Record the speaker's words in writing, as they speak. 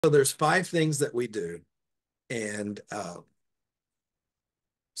So there's 5 things that we do. And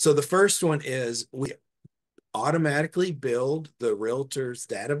so the first one is we automatically build the Realtors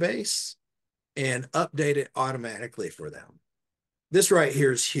database and update it automatically for them. This right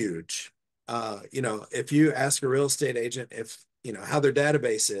here is huge. If you ask a real estate agent how their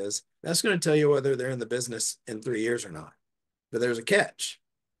database is, that's going to tell you whether they're in the business in 3 years or not. But there's a catch.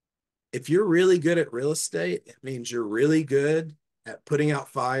 If you're really good at real estate, it means you're really good at putting out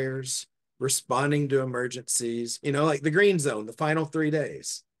fires, responding to emergencies, like the green zone, the final 3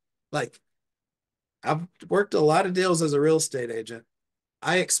 days. Like, I've worked a lot of deals as a real estate agent.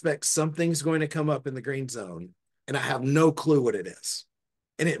 I expect something's going to come up in the green zone, and I have no clue what it is.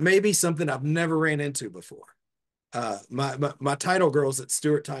 And it may be something I've never ran into before. My title girl's at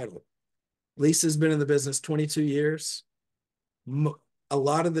Stewart Title. Lisa's been in the business 22 years. A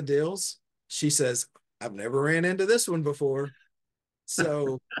lot of the deals, she says, I've never ran into this one before.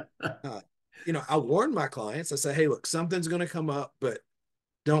 So, I warn my clients. I say, hey, look, something's going to come up, but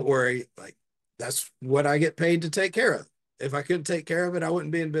don't worry. Like, that's what I get paid to take care of. If I couldn't take care of it, I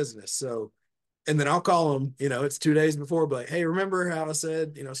wouldn't be in business. So, and then I'll call them, it's 2 days before, but like, hey, remember how I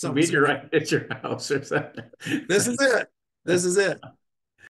said, Meet something's you going to, right at your house or something. this is it. This is it.